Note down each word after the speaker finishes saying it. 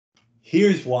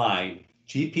Here's why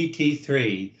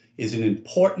GPT-3 is an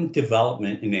important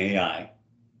development in AI.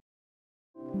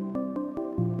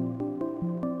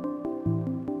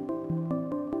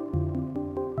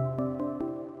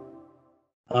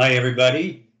 Hi,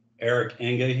 everybody. Eric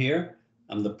Enge here.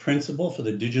 I'm the principal for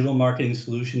the Digital Marketing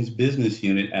Solutions Business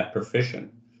Unit at Proficient.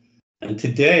 And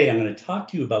today I'm going to talk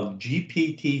to you about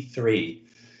GPT-3,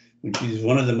 which is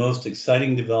one of the most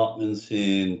exciting developments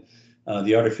in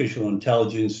the artificial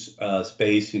intelligence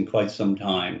space in quite some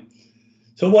time.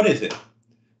 So what is it?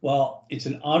 Well, it's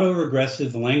an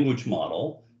autoregressive language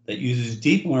model that uses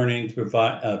deep learning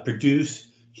to produce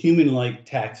human-like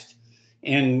text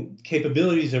and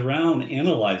capabilities around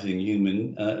analyzing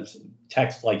human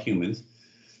text like humans,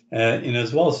 and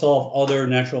as well as solve other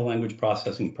natural language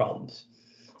processing problems.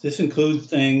 This includes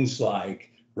things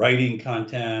like writing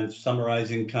content,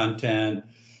 summarizing content,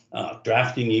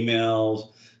 drafting emails,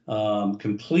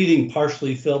 completing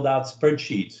partially filled out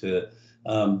spreadsheets,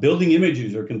 building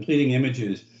images or completing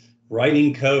images,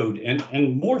 writing code,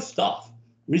 and more stuff. I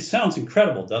mean, it sounds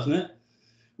incredible, doesn't it?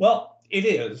 Well, it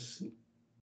is,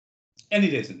 and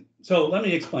it isn't. So let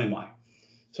me explain why.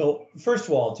 So first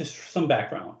of all, just some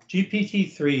background.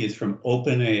 GPT-3 is from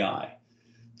OpenAI.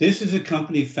 This is a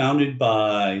company founded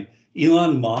by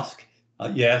Elon Musk,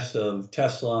 yes, of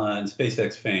Tesla and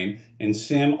SpaceX fame, and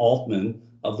Sam Altman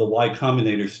of the Y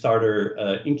Combinator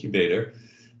starter incubator.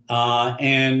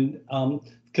 And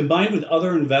combined with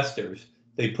other investors,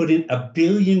 they put in $1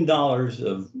 billion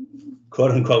of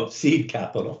quote unquote seed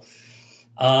capital.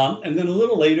 And then a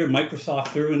little later, Microsoft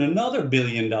threw in another $1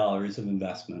 billion of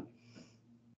investment.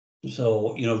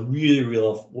 So, you know, really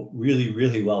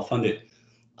well funded.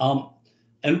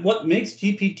 And what makes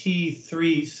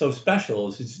GPT-3 so special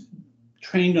is it's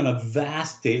trained on a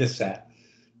vast data set,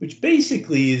 which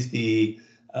basically is the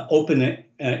open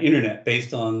internet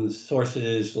based on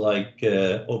sources like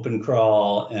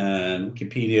OpenCrawl and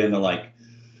Wikipedia and the like.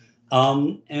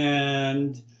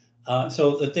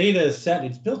 So the data set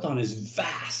it's built on is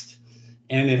vast,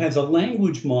 and it has a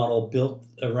language model built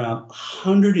around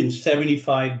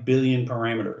 175 billion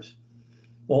parameters.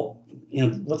 Well, you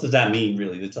know, what does that mean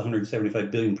really? It's 175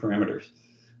 billion parameters.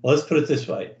 Well, let's put it this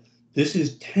way. This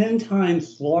is 10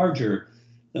 times larger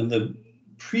than the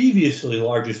previously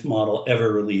largest model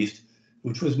ever released,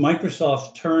 which was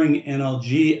Microsoft's Turing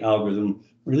NLG algorithm,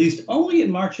 released only in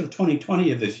March of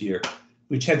 2020 of this year,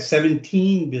 which had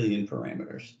 17 billion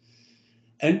parameters.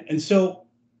 And so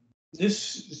this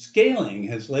scaling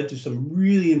has led to some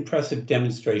really impressive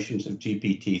demonstrations of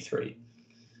GPT-3.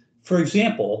 For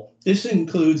example, this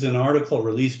includes an article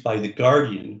released by The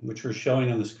Guardian, which we're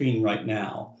showing on the screen right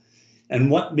now.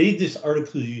 And what made this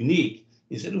article unique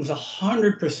is that it was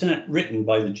 100% written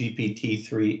by the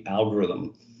GPT-3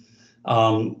 algorithm,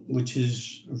 which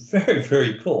is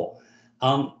very cool.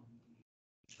 And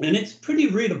it's pretty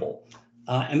readable.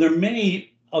 And there are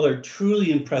many other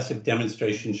truly impressive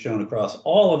demonstrations shown across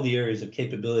all of the areas of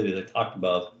capability that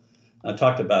I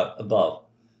talked about above.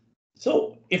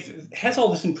 So if it has all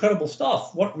this incredible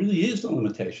stuff, what really is the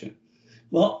limitation?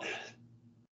 Well,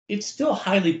 it's still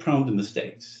highly prone to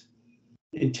mistakes.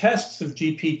 In tests of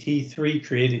GPT-3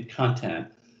 created content,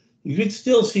 you could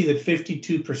still see that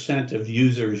 52% of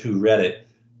users who read it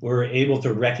were able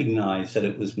to recognize that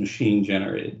it was machine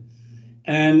generated.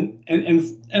 And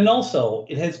also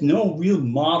it has no real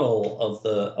model of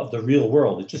the real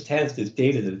world. It just has this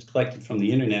data that it's collected from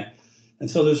the internet. And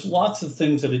so there's lots of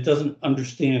things that it doesn't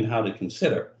understand how to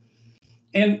consider.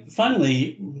 And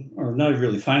finally, or not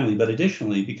really finally, but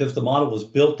additionally, because the model was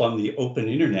built on the open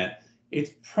internet,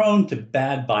 it's prone to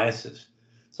bad biases.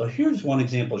 So here's one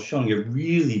example showing a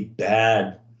really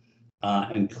bad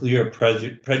and clear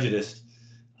prejudice,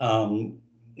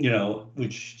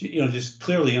 which, just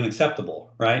clearly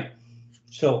unacceptable, right?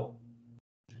 So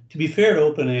to be fair to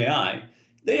OpenAI,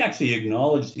 they actually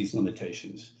acknowledge these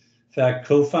limitations. In fact,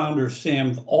 co-founder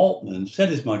Sam Altman said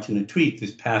as much in a tweet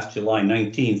this past July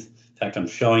 19th. In fact, I'm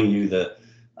showing you the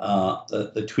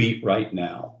tweet right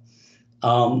now.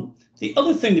 The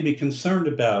other thing to be concerned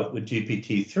about with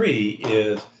GPT-3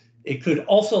 is it could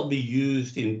also be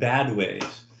used in bad ways,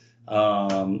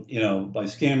 by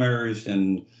scammers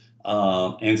and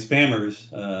spammers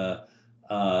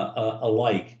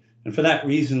alike. And for that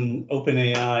reason,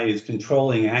 OpenAI is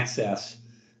controlling access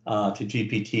to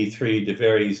GPT-3 to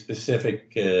very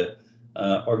specific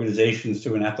organizations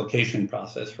through an application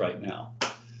process right now.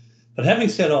 But having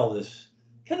said all this,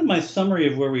 kind of my summary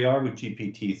of where we are with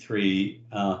GPT-3,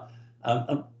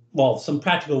 well, some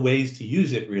practical ways to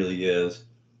use it really is,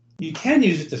 you can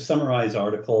use it to summarize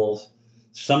articles,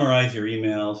 summarize your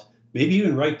emails, maybe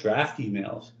even write draft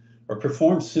emails, or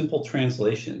perform simple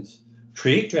translations.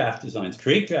 create draft designs,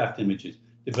 create draft images,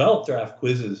 develop draft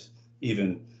quizzes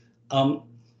even.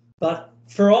 But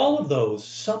for all of those,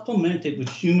 supplement it with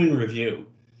human review.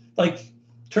 Like,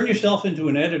 turn yourself into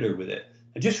an editor with it.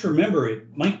 And just remember,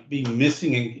 it might be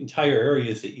missing entire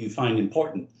areas that you find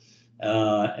important,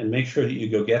 and make sure that you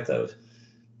go get those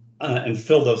and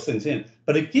fill those things in.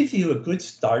 But it gives you a good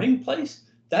starting place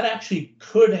that actually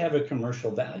could have a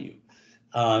commercial value.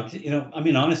 I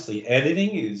mean, honestly, editing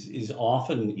is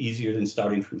often easier than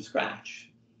starting from scratch.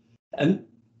 And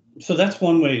so that's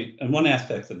one way and one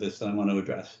aspect of this that I want to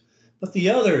address. But the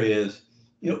other is,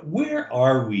 where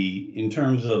are we in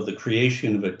terms of the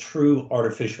creation of a true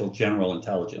artificial general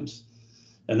intelligence?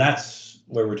 And that's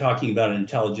where we're talking about an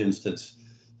intelligence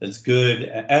that's good,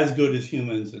 as good as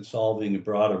humans at solving a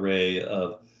broad array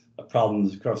of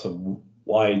problems across a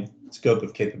wide scope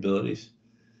of capabilities.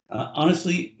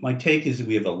 Honestly, my take is that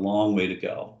we have a long way to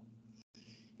go.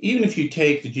 Even if you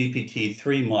take the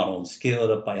GPT-3 model and scale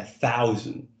it up by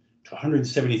 1,000 to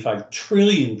 175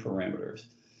 trillion parameters,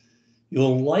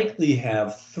 you'll likely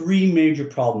have three major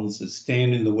problems that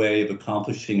stand in the way of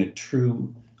accomplishing a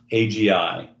true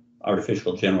AGI,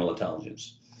 artificial general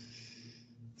intelligence.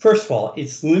 First of all,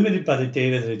 it's limited by the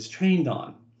data that it's trained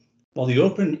on. While the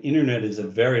open internet is a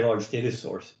very large data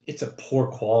source, it's a poor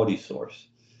quality source.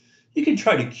 You can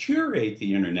try to curate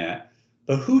the internet,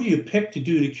 but who do you pick to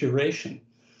do the curation?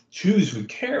 Choose with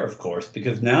care, of course,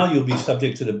 because now you'll be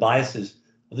subject to the biases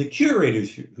of the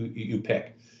curators who you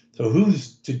pick. So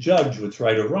who's to judge what's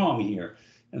right or wrong here?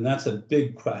 And that's a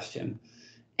big question.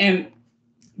 And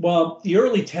while the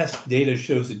early test data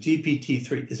shows that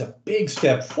GPT-3 is a big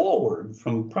step forward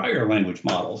from prior language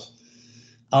models,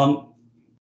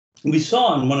 we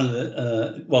saw in one of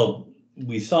the,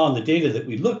 we saw in the data that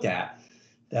we looked at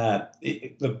that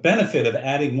the benefit of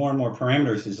adding more and more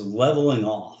parameters is leveling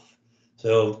off.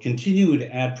 So continuing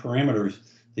to add parameters,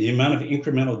 the amount of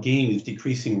incremental gain is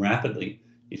decreasing rapidly.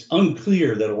 It's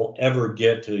unclear that it will ever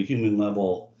get to a human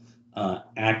level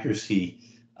accuracy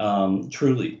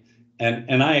truly.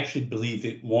 And I actually believe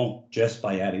it won't just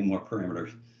by adding more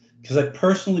parameters, because I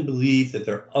personally believe that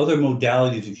there are other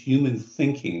modalities of human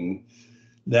thinking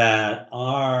that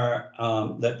are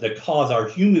that cause our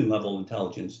human level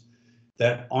intelligence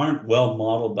that aren't well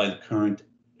modeled by the current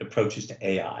approaches to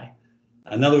AI.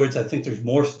 In other words, I think there's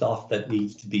more stuff that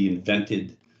needs to be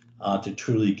invented to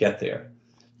truly get there.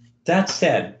 That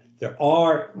said, there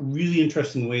are really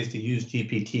interesting ways to use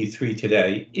GPT-3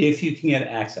 today if you can get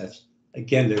access.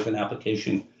 Again, there's an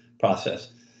application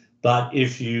process. But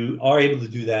if you are able to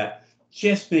do that,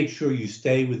 just make sure you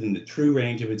stay within the true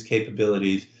range of its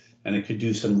capabilities, and it could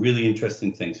do some really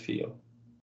interesting things for you.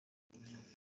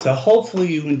 So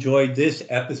hopefully you enjoyed this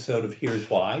episode of Here's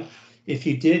Why. If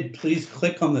you did, please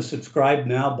click on the subscribe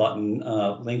now button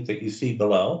link that you see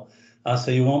below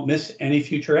so you won't miss any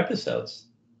future episodes.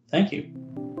 Thank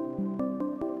you.